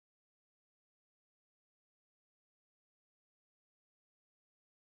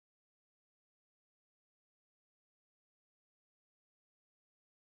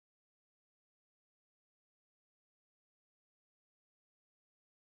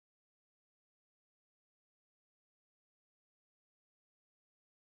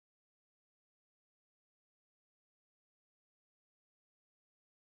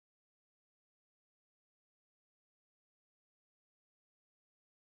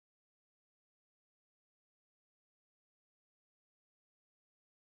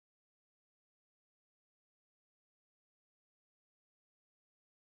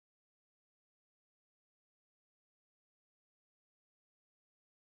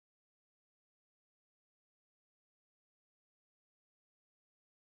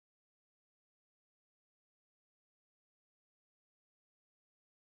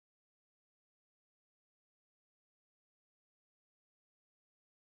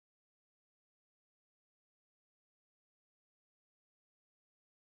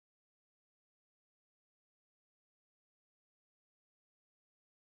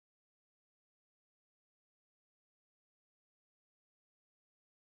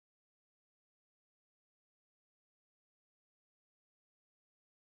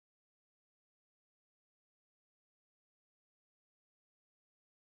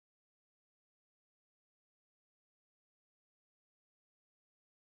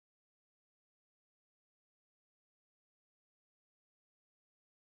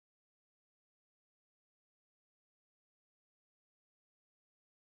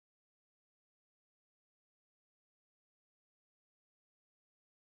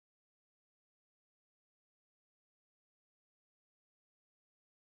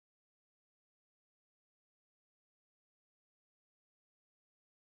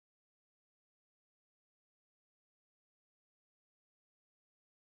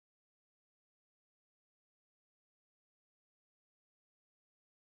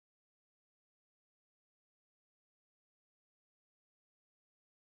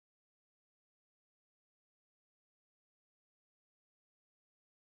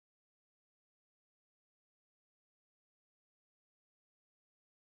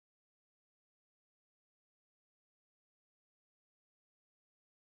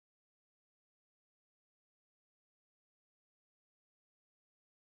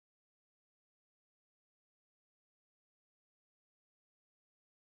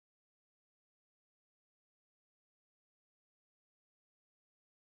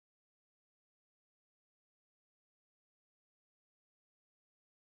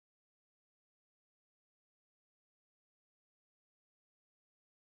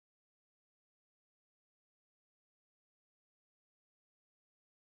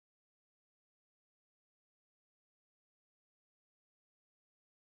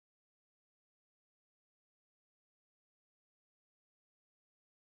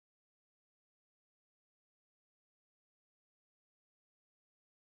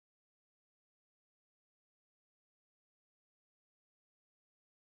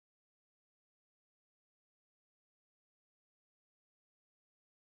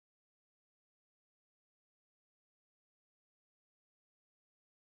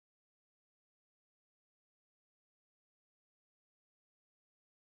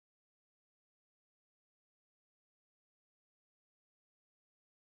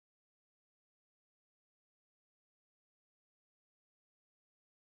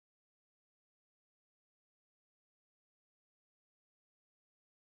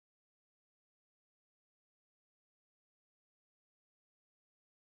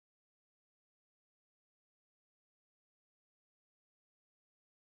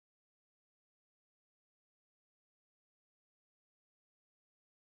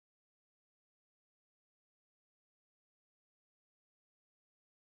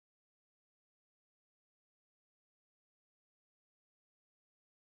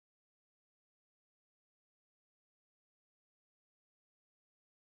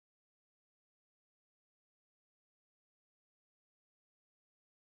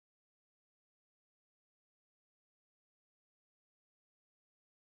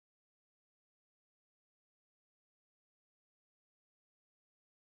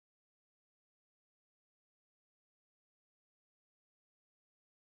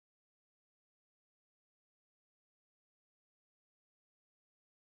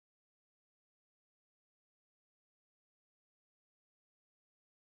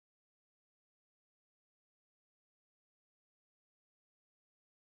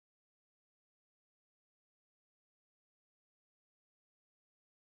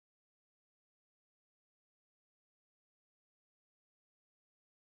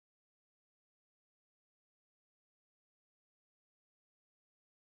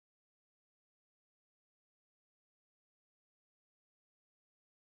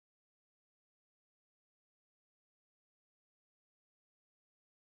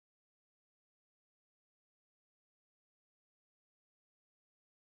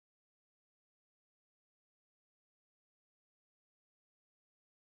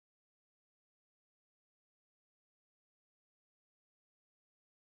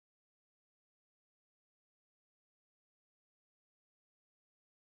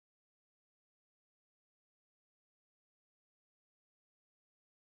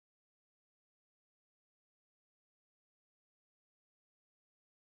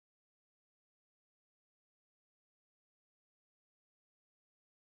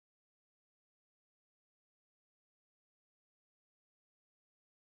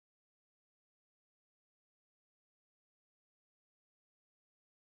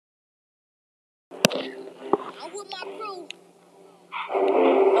I'm with my crew.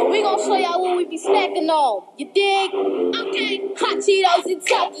 And we gon' show y'all what we be snacking on. You dig? Okay. Hot Cheetos and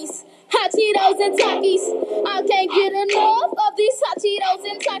Takis. Hot Cheetos and Takis. I can't get enough of these hot Cheetos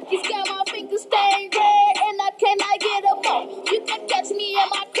and Takis. Got my fingers stained red and I cannot get them off. You can catch me in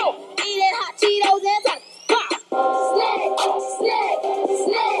my crew eating hot Cheetos and Takis. Snack, snack,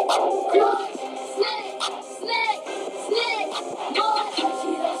 snack, crunch, snack, snack, snack, more hot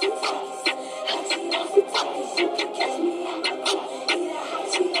Cheetos and Takis. Hot Cheetos and Takis. You can catch me in my crew eating hot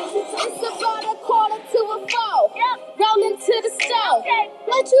Cheetos and Takis. It's about 3:45. Yep. Rolling to the stove. Okay.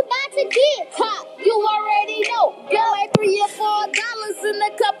 What you about to get? Hot, you already know. Get like $3 or $4 and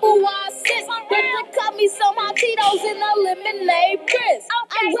a couple wild cents. But to cut me some hot Cheetos and a lemonade crisp.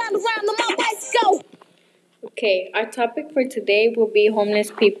 Okay. I run around on my bicycle. Okay, our topic for today will be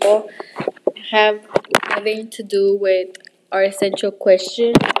homeless people having to do with our essential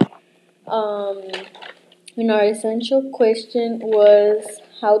question. Our essential question was,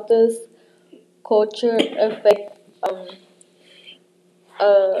 how does culture affect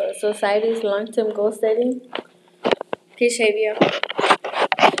society's long-term goal setting? Xavier.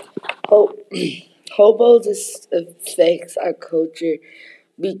 Ho- Hobos affects our culture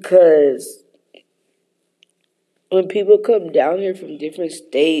because when people come down here from different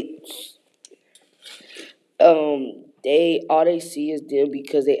states, they all they see is them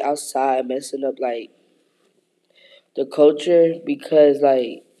because they outside messing up like the culture because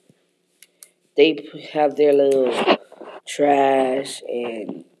like they have their little trash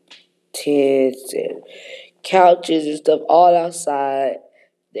and tents and couches and stuff all outside,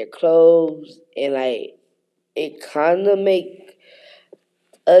 their clothes, and like it kind of make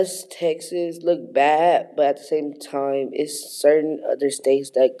us Texas look bad, but at the same time, it's certain other states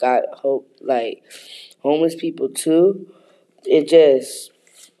that got like homeless people too. It just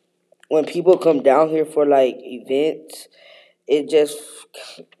when people come down here for like events, it just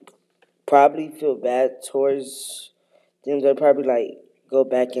probably feel bad towards them. They'll probably like go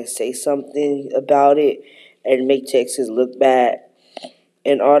back and say something about it and make Texas look bad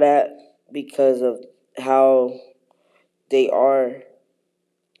and all that because of how they are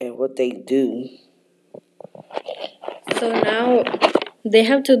and what they do. So now they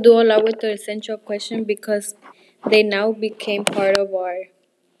have to do a lot with the essential question because they now became part of our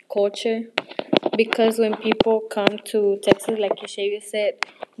culture. Because when people come to Texas, like Yeshaya said,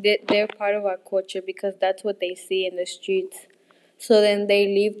 they're part of our culture because that's what they see in the streets. So then they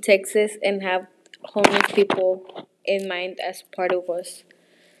leave Texas and have homeless people in mind as part of us.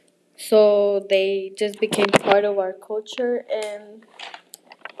 So they just became part of our culture and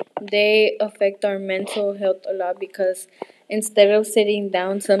they affect our mental health a lot because instead of sitting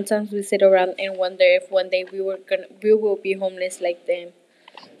down, sometimes we sit around and wonder if one day we will be homeless like them.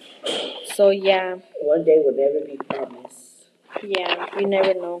 So yeah. One day will never be promised. Yeah, we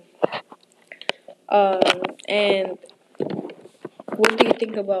never know. And what do you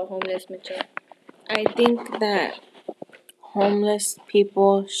think about homeless, Mitchell? I think that homeless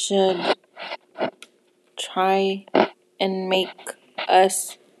people should try and make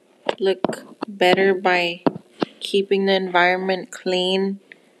us look better by keeping the environment clean,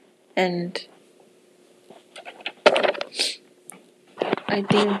 and I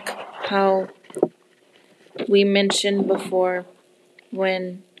think how we mentioned before,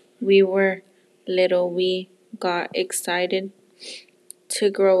 when we were little, we got excited to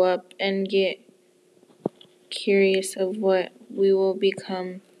grow up and get curious of what we will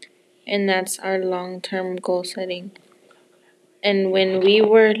become, and that's our long-term goal setting. And when we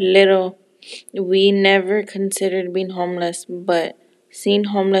were little, we never considered being homeless, but seeing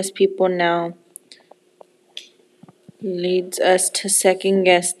homeless people now leads us to second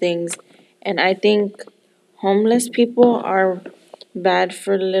guess things. And I think homeless people are bad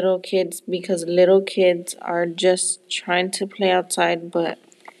for little kids because little kids are just trying to play outside, but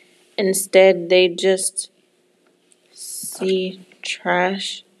instead they just see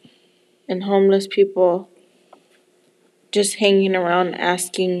trash and homeless people just hanging around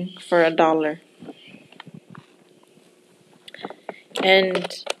asking for $1.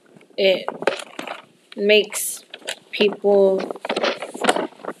 And it makes people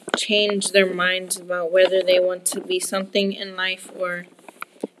change their minds about whether they want to be something in life or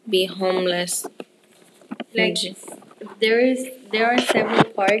be homeless. Like there are several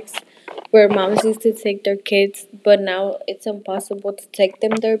parks where moms used to take their kids, but now it's impossible to take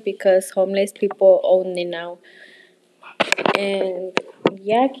them there because homeless people own it now. And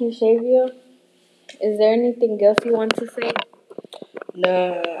yeah, Kishavia, is there anything else you want to say?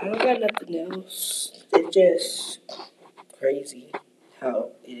 Nah, I don't got nothing else. It's just crazy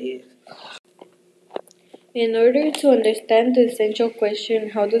how it is. In order to understand the essential question,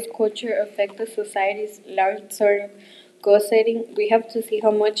 how does culture affect the society's long-term goal setting, we have to see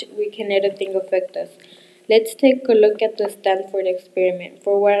how much we can let a thing affect us. Let's take a look at the Stanford experiment.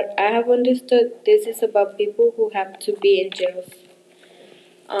 For what I have understood, this is about people who have to be in jails.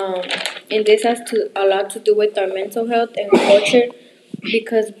 Um, and this has a lot to do with our mental health and culture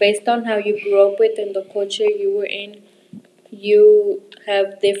because based on how you grew up with and the culture you were in, you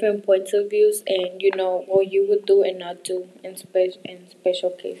have different points of views and you know what you would do and not do in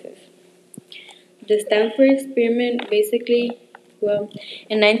special cases. The Stanford experiment basically, well,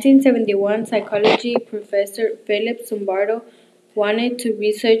 in 1971, psychology professor Philip Zimbardo wanted to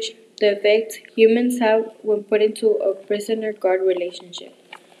research the effects humans have when put into a prisoner-guard relationship.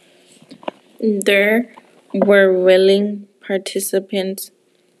 There were willing participants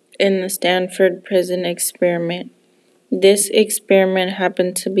in the Stanford prison experiment. This experiment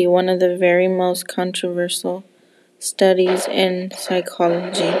happened to be one of the very most controversial studies in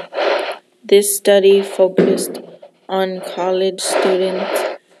psychology. This study focused on college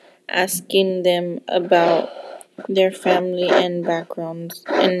students, asking them about their family and backgrounds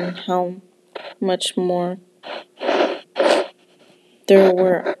and how much more. There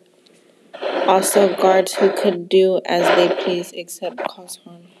were also guards who could do as they pleased except cause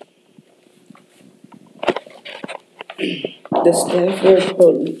harm. The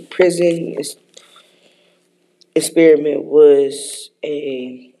Stanford prison experiment was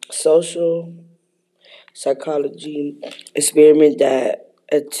a social psychology experiment that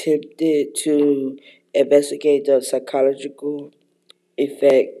attempted to investigate the psychological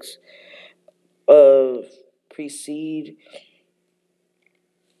effects of precede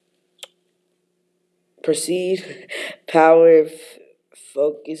perceived power,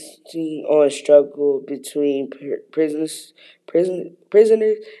 focusing on struggle between prisoners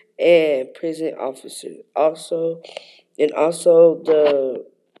and prison officers. Also the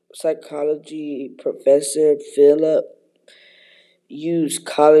psychology professor Philip used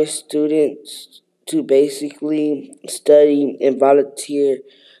college students to basically study and volunteer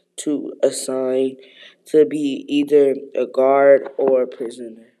to assign to be either a guard or a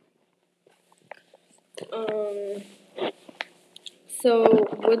prisoner. Um, so,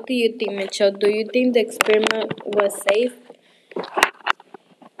 what do you think, Mitchell? Do you think the experiment was safe?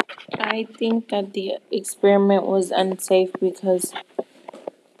 I think that the experiment was unsafe because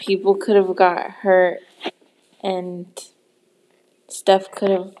people could have got hurt and stuff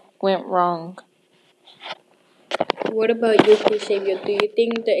could have went wrong. What about you, Kishavia? Do you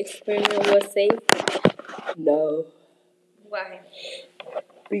think the experiment was safe? No, Why?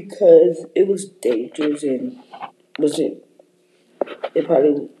 because it was dangerous and wasn't. It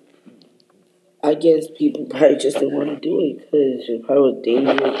probably. I guess people probably just didn't want to do it because it probably was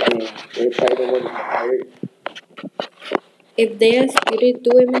dangerous and they probably didn't want to get hurt. If they asked you to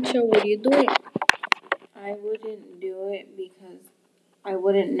do it, Mitchell, would you do it? I wouldn't do it because I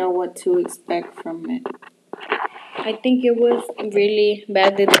wouldn't know what to expect from it. I think it was really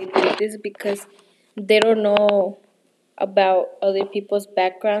bad that they did this because they don't know about other people's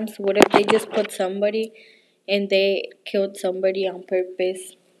backgrounds. What if they just put somebody and they killed somebody on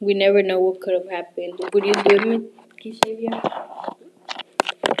purpose? We never know what could have happened. Would you do it, Kishavia?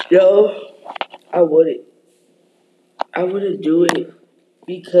 No, I wouldn't. I wouldn't do it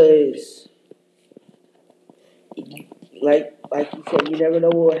because, like you said, you never know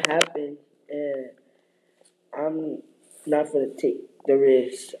what would happen, and I'm not gonna take the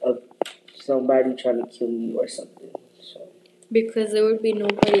risk of somebody trying to kill me or something. So Because there would be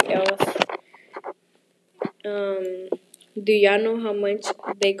nobody else. Um, do y'all know how much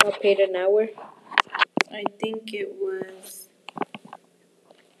they got paid an hour? I think it was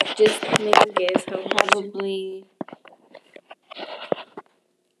Just make a guess how much. probably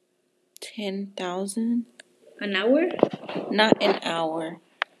 10,000. An hour? Not an hour.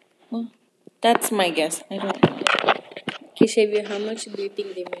 Well, that's my guess. I don't know. Kishavia, how much do you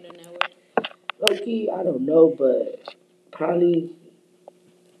think they made an hour? low-key, I don't know, but probably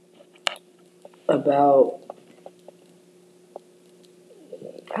about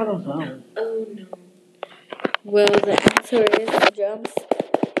I don't know. Oh no. Well, the answer is jumps.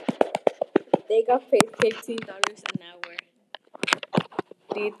 They got paid $15 an hour.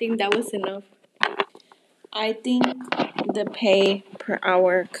 Do you think that was enough? I think the pay per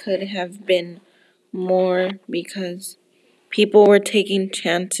hour could have been more because people were taking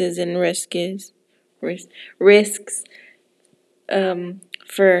chances and risks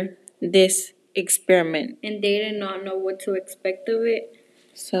for this experiment. And they did not know what to expect of it.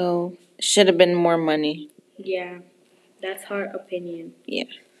 So should have been more money. Yeah, that's her opinion. Yeah.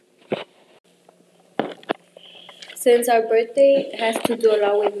 Since our birthday has to do a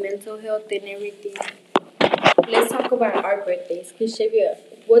lot with mental health and everything, let's talk about our birthdays. Kishavia,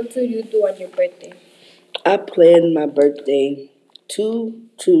 what do you do on your birthday? I plan my birthday 2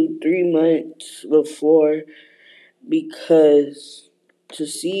 to 3 months before because to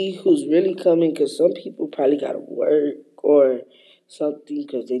see who's really coming. Because some people probably gotta work or something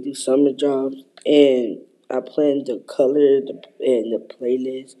because they do summer jobs, and I plan the color and the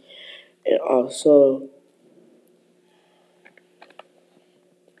playlist, and also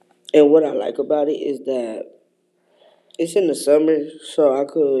and what I like about it is that it's in the summer, so I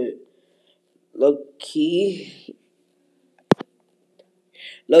could low key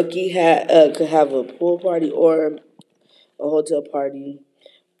could have a pool party or a hotel party.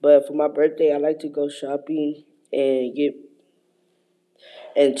 But for my birthday, I like to go shopping and get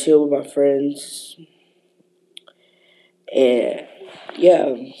and chill with my friends. And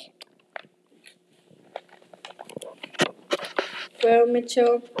yeah, Well,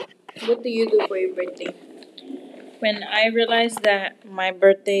 Mitchell, what do you do for your birthday? When I realize that my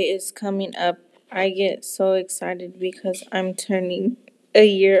birthday is coming up, I get so excited because I'm turning a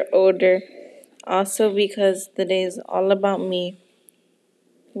year older. Also, because the day is all about me,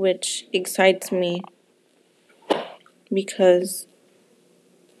 which excites me because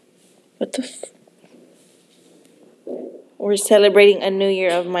what the we're celebrating a new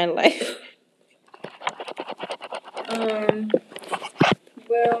year of my life. Um,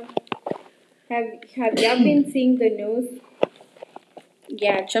 well, have y'all been seeing the news?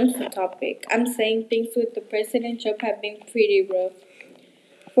 Yeah, Trump's the topic. I'm saying things with the President Trump have been pretty rough.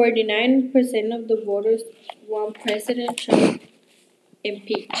 49% of the voters want President Trump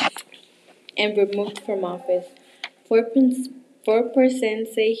impeached and removed from office. 4%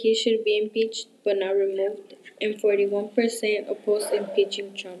 say he should be impeached but not removed, and 41% oppose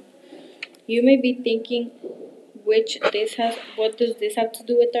impeaching Trump. You may be thinking, what does this have to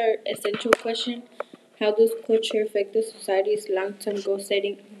do with our essential question? How does culture affect the society's long-term goal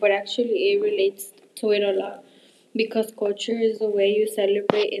setting? But actually, it relates to it a lot because culture is the way you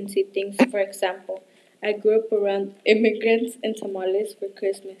celebrate and see things. For example, I grew up around immigrants and tamales for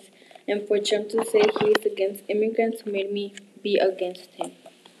Christmas, and for Trump to say he's against immigrants made me be against him.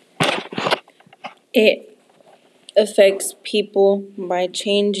 It affects people by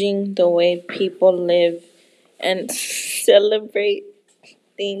changing the way people live and celebrate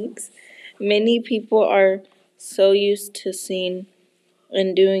things. Many people are so used to seeing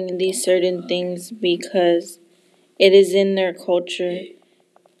and doing these certain things because it is in their culture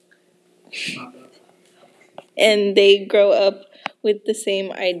and they grow up with the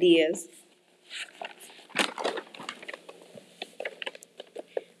same ideas.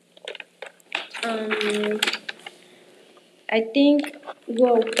 Um, I think.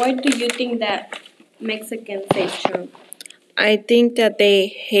 Well, why do you think that Mexicans hate Trump? I think that they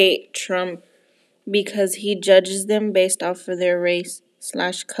hate Trump because he judges them based off of their race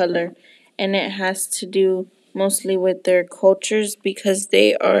 / color, and it has to do mostly with their cultures because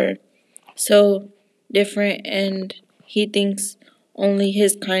they are so different, and he thinks only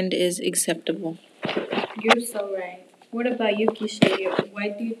his kind is acceptable. You're so right. What about you, Kishayo? Why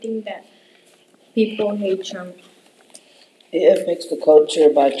do you think that people hate Trump? it affects the culture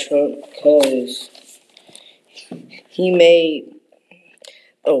by Trump because he made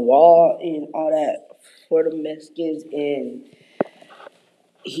a wall and all that for the Mexicans, and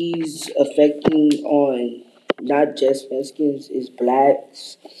he's affecting on not just Mexicans, it's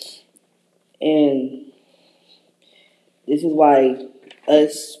blacks, and this is why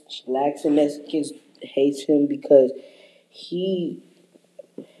us blacks and Mexicans hate him because he,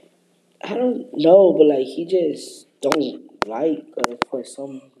 I don't know, but like he just don't like us for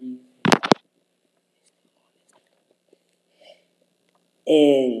some reason,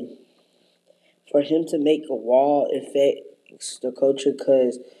 and for him to make a wall affects the culture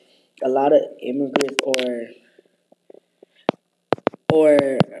because a lot of immigrants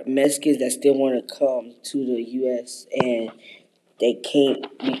or Mexicans that still want to come to the U.S. and they can't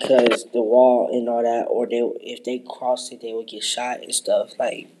because the wall and all that, or they if they cross it, they would get shot and stuff.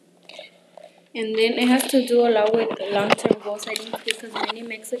 Like, And then it has to do a lot with long-term goal setting because many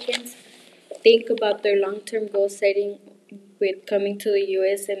Mexicans think about their long-term goal setting with coming to the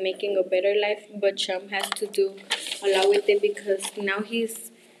U.S. and making a better life, but Trump has to do a lot with it because now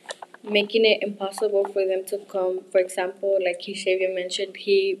he's making it impossible for them to come. For example, like Hishavia mentioned,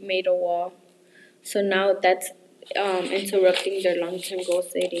 he made a wall. So now that's interrupting their long-term goal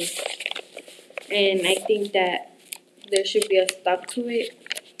setting. And I think that there should be a stop to it,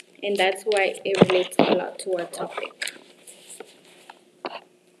 and that's why it relates a lot to our topic.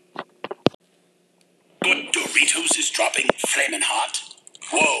 Cheetos is dropping flamin' hot?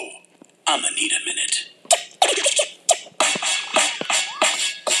 Whoa, I'ma need a minute.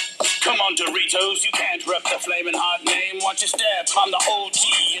 Come on, Doritos, you can't rep the flamin' hot name. Watch your step, I'm the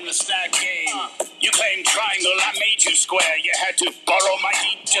OG in the snack game. You claim triangle, I made you square. You had to borrow my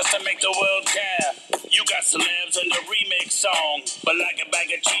heat just to make the world care. You got celebs in the remix song, but like a bag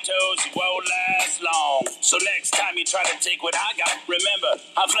of Cheetos, you won't last long. So next time you try to take what I got, remember,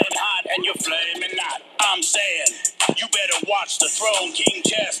 I'm flamin' hot and you're flamin' not. I'm saying, you better watch the throne. King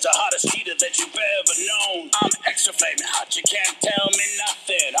Jess, the hottest cheetah that you've ever known. I'm extra flamin' hot, you can't tell me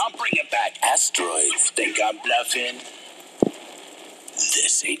nothing. I'm bringing back asteroids. Think I'm bluffing?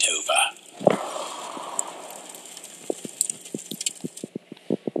 This ain't over.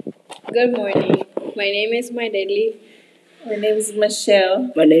 Good morning. My name is Mayreli. My name is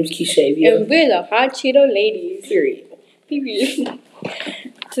Michelle. My name's Keishavia. And we're the Hot Cheeto Ladies. Period. Period.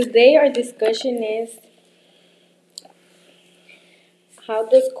 Today our discussion is how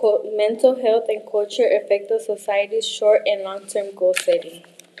does mental health and culture affect the society's short and long-term goal setting?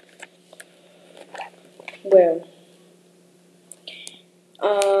 Well,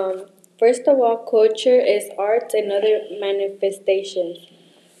 first of all, culture is arts and other manifestations.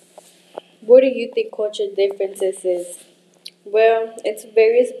 What do you think culture differences is? Well, it's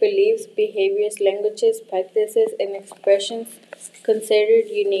various beliefs, behaviors, languages, practices, and expressions considered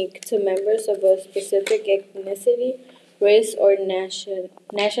unique to members of a specific ethnicity, race, or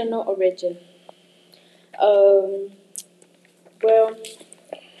national origin. Um, well,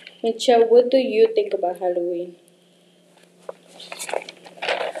 Michelle, what do you think about Halloween?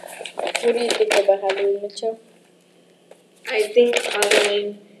 What do you think about Halloween, Michelle? I think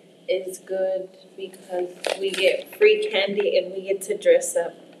Halloween is good because we get free candy and we get to dress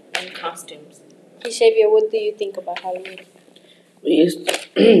up in costumes. Kishavia, what do you think about Halloween? We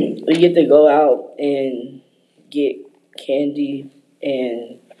get to go out and get candy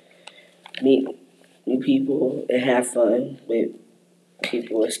and meet new people and have fun with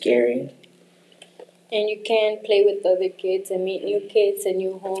people. It's scary. And you can play with other kids and meet new kids and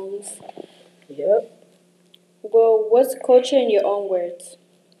new homes. Yep. Well, what's culture in your own words?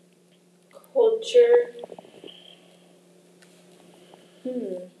 Culture.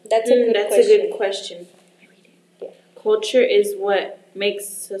 That's a good question. Culture is what makes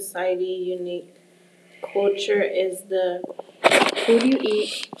society unique. Culture is the Food you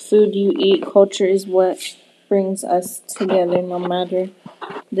eat. food you eat. Culture is what brings us together no matter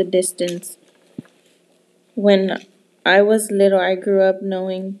the distance. When I was little, I grew up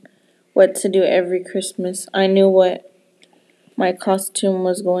knowing what to do every Christmas. I knew what my costume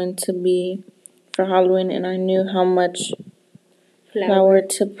was going to be for Halloween, and I knew how much flour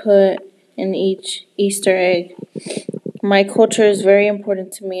to put in each Easter egg. My culture is very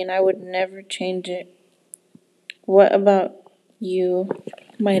important to me, and I would never change it. What about you,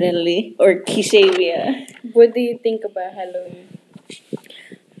 Mayreli or Kishavia? What do you think about Halloween?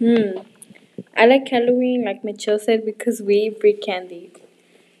 I like Halloween, like Michelle said, because we eat free candy.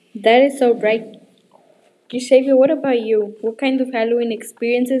 That is so right. Kishavia, what about you? What kind of Halloween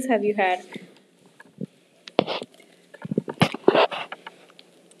experiences have you had?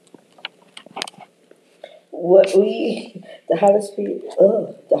 What we the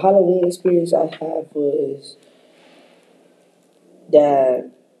Halloween experience I had was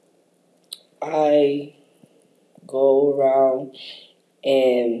that I go around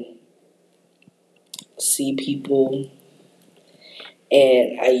and see people,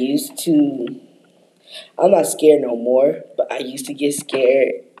 and I'm not scared no more, but I used to get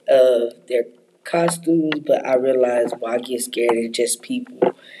scared of their costumes, but I realized why I get scared is just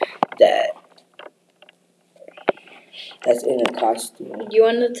people that that's in a costume. You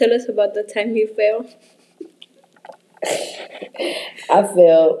want to tell us about the time you fell? I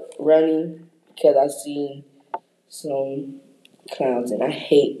fell running because I seen some clowns, and I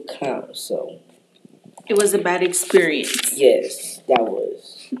hate clowns, so It was a bad experience. yes, that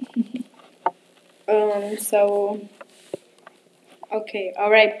was. So, okay,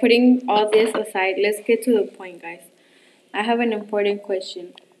 alright, putting all this aside, let's get to the point, guys. I have an important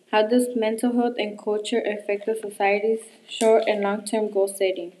question. How does mental health and culture affect the society's short and long term goal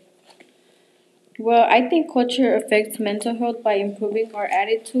setting? Well, I think culture affects mental health by improving our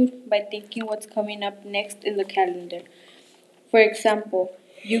attitude by thinking what's coming up next in the calendar. For example,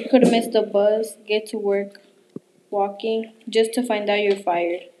 you could miss the bus, get to work walking, just to find out you're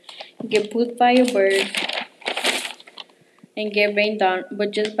fired, get put by a bird, and get rained on.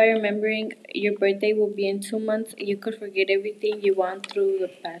 But just by remembering your birthday will be in 2 months, you could forget everything you went through the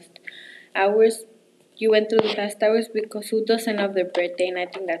past hours. You went through the past hours because who doesn't love their birthday? And I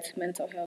think that's mental health.